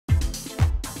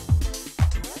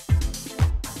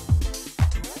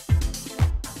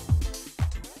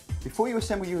Before you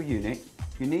assemble your unit,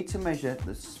 you need to measure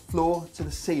the floor to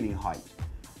the ceiling height.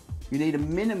 You need a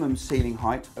minimum ceiling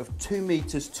height of 2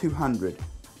 meters 200,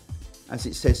 as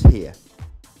it says here.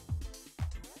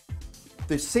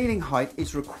 The ceiling height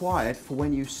is required for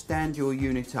when you stand your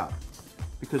unit up,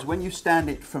 because when you stand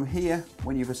it from here,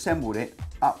 when you've assembled it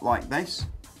up like this,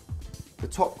 the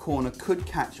top corner could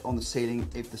catch on the ceiling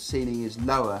if the ceiling is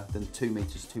lower than 2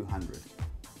 meters 200.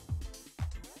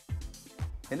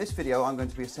 In this video, I'm going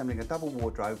to be assembling a double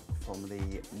wardrobe from the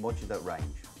Modular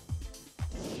range.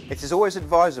 It is always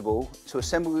advisable to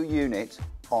assemble your unit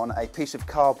on a piece of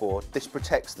cardboard. This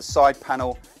protects the side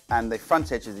panel and the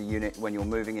front edge of the unit when you're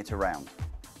moving it around.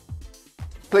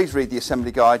 Please read the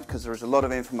assembly guide because there is a lot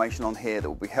of information on here that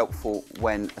will be helpful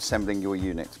when assembling your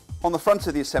unit. On the front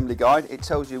of the assembly guide, it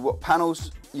tells you what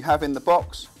panels you have in the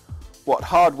box, what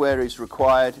hardware is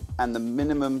required, and the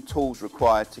minimum tools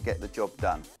required to get the job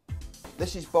done.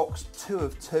 This is box 2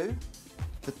 of 2.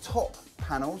 The top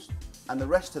panels and the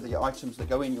rest of the items that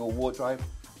go in your wardrobe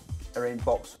are in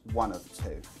box 1 of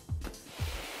 2.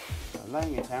 So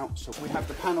laying it out, so we have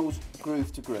the panels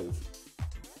groove to groove.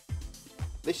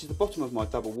 This is the bottom of my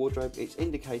double wardrobe. It's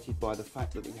indicated by the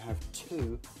fact that you have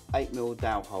 2 8mm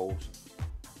dowel holes.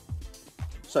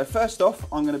 So first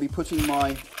off, I'm going to be putting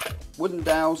my wooden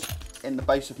dowels in the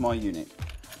base of my unit.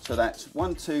 So that's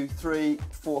 1, 2, 3,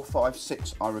 4, 5,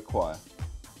 6 I require.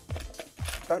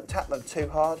 Don't tap them too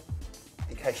hard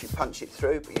in case you punch it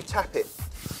through, but you tap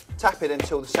it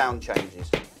until the sound changes.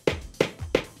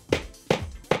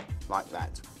 Like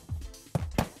that.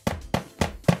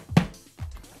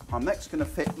 I'm next going to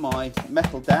fit my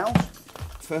metal dowels.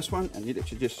 First one, and you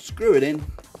literally just screw it in.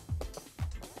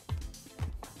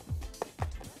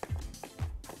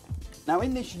 Now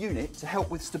in this unit, to help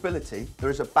with stability, there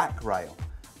is a back rail.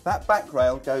 That back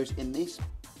rail goes in these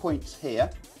points here,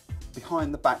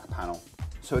 behind the back panel.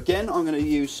 So again, I'm going to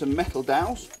use some metal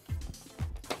dowels.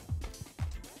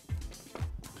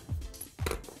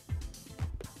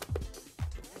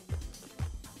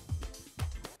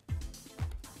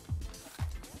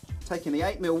 Taking the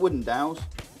 8mm wooden dowels,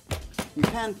 you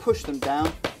can push them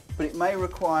down, but it may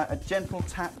require a gentle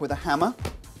tap with a hammer,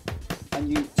 and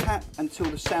you tap until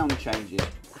the sound changes.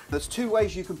 There's 2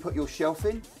 ways you can put your shelf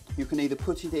in. You can either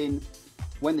put it in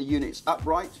when the unit's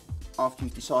upright, after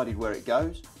you've decided where it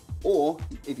goes, or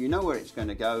if you know where it's going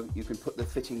to go, you can put the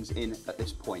fittings in at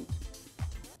this point.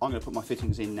 I'm going to put my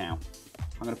fittings in now.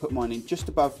 I'm going to put mine in just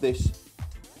above this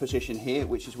position here,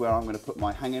 which is where I'm going to put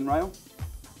my hanging rail.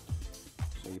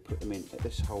 So you put them in at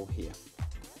this hole here.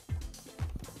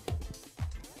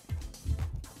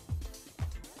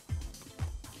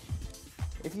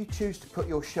 If you choose to put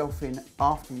your shelf in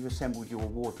after you've assembled your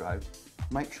wardrobe,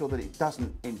 make sure that it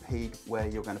doesn't impede where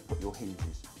you're going to put your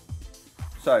hinges.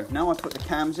 So now I put the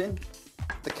cams in.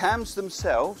 The cams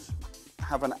themselves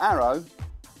have an arrow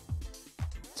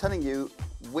telling you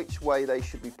which way they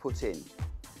should be put in.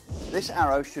 This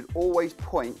arrow should always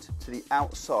point to the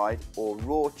outside or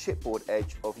raw chipboard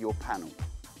edge of your panel.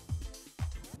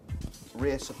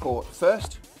 Rear support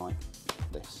first, like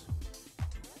this.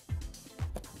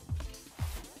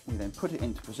 We then put it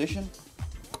into position,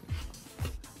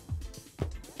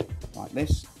 like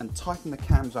this, and tighten the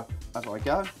cams up as I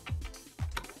go.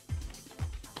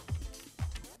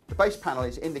 The base panel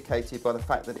is indicated by the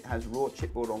fact that it has raw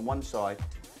chipboard on one side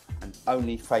and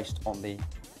only faced on the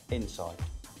inside.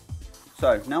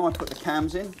 So now I put the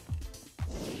cams in.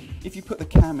 If you put the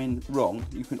cam in wrong,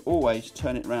 you can always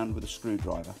turn it around with a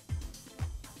screwdriver.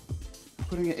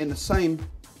 Putting it in the same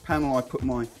panel I put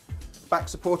my back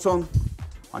support on,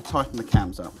 I tighten the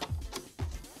cams up.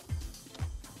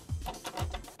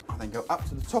 I then go up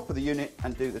to the top of the unit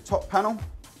and do the top panel.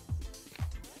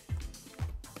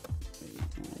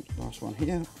 Last one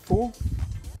here, 4.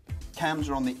 Cams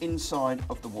are on the inside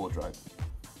of the wardrobe.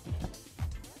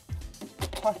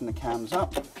 Tighten the cams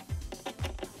up.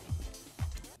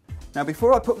 Now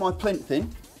before I put my plinth in,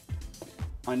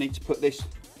 I need to put this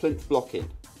plinth block in,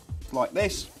 like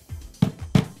this.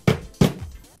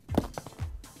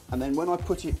 And then when I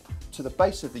put it to the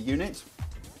base of the unit,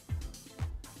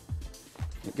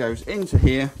 it goes into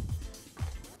here,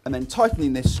 and then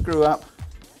tightening this screw up,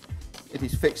 it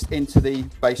is fixed into the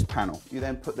base panel. You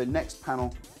then put the next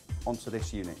panel onto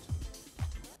this unit.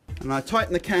 And I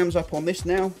tighten the cams up on this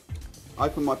now,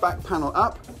 open my back panel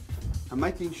up, and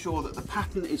making sure that the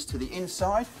pattern is to the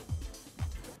inside,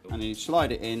 and then you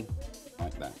slide it in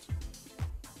like that.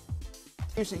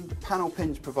 Using the panel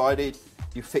pins provided,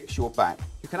 you fix your back.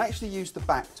 You can actually use the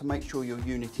back to make sure your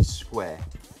unit is square.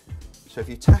 So if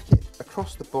you tack it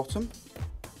across the bottom,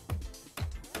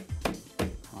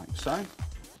 like so,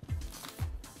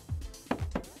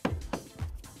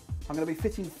 I'm going to be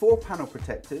fitting 4 panel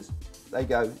protectors. They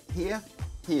go here,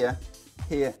 here,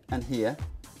 here and here.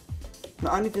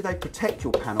 Not only do they protect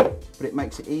your panel, but it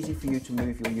makes it easy for you to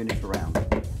move your unit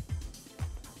around.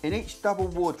 In each double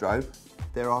wardrobe,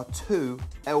 there are 2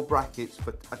 L brackets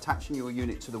for attaching your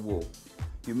unit to the wall.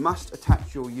 You must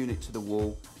attach your unit to the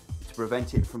wall to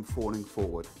prevent it from falling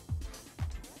forward.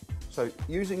 So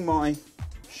using my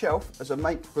shelf as a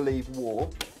make-believe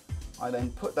wall, I then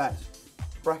put that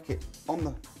bracket on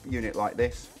the unit like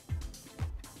this,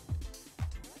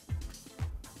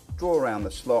 draw around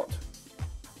the slot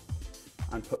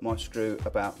and put my screw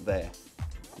about there.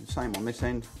 And same on this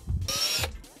end.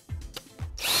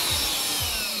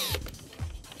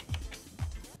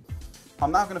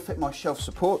 I'm now going to fit my shelf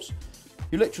supports.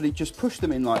 You literally just push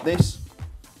them in like this.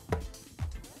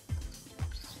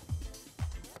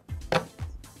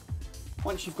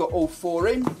 Once you've got all 4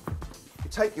 in, you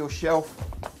take your shelf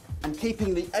and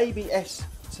keeping the ABS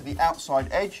to the outside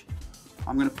edge,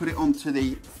 I'm going to put it onto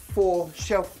the 4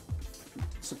 shelf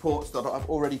supports that I've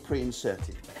already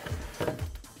pre-inserted.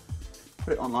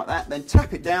 Put it on like that, then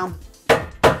tap it down,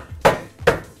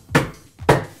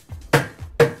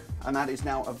 and that is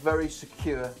now a very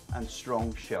secure and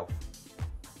strong shelf.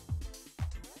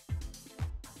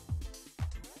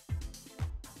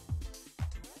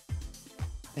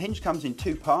 The hinge comes in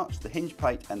 2 parts, the hinge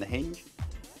plate and the hinge.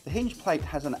 The hinge plate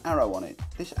has an arrow on it.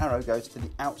 This arrow goes to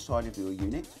the outside of your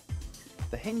unit.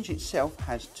 The hinge itself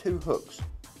has 2 hooks.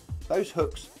 Those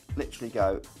hooks literally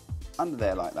go under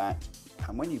there like that,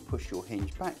 and when you push your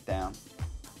hinge back down,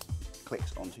 it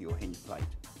clicks onto your hinge plate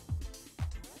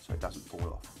so it doesn't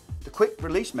fall off. The quick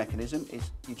release mechanism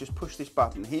is you just push this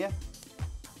button here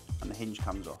and the hinge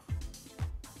comes off.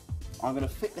 I'm going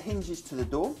to fit the hinges to the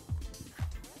door,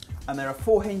 and there are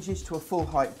 4 hinges to a full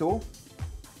height door.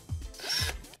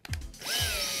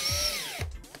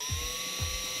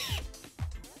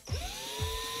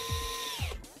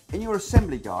 In your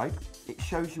assembly guide, it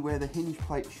shows you where the hinge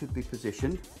plate should be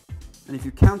positioned, and if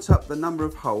you count up the number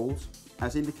of holes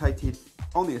as indicated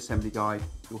on the assembly guide,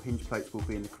 your hinge plates will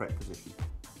be in the correct position.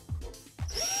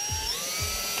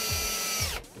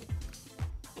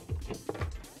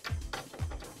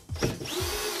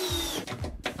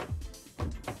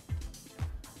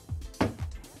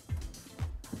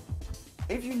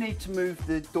 If you need to move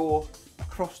the door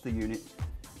across the unit,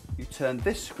 you turn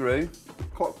this screw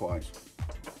clockwise.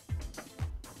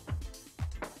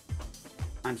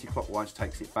 Anti-clockwise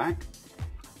takes it back.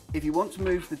 If you want to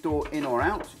move the door in or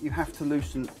out, you have to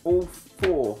loosen all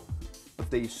 4 of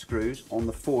these screws on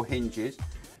the 4 hinges,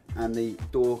 and the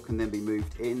door can then be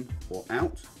moved in or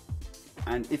out.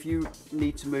 And if you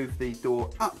need to move the door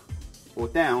up or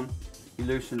down, you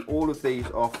loosen all of these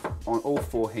off on all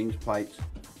 4 hinge plates,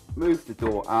 move the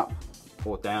door up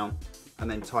or down, and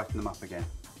then tighten them up again.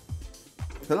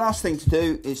 The last thing to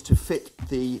do is to fit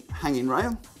the hanging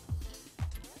rail,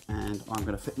 and I'm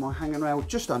going to fit my hanging rail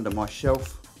just under my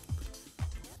shelf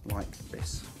like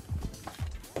this.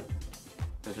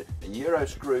 There's a Euro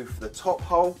screw for the top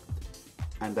hole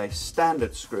and a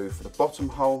standard screw for the bottom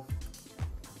hole.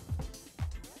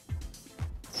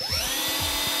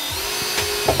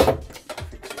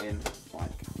 Fix it in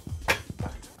like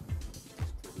that.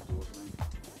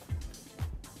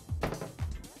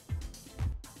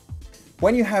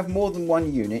 When you have more than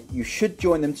one unit, you should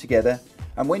join them together,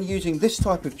 and when using this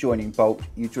type of joining bolt,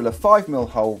 you drill a 5mm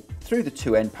hole through the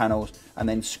 2 end panels and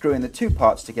then screw in the 2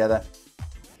 parts together,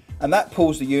 and that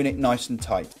pulls the unit nice and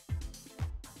tight.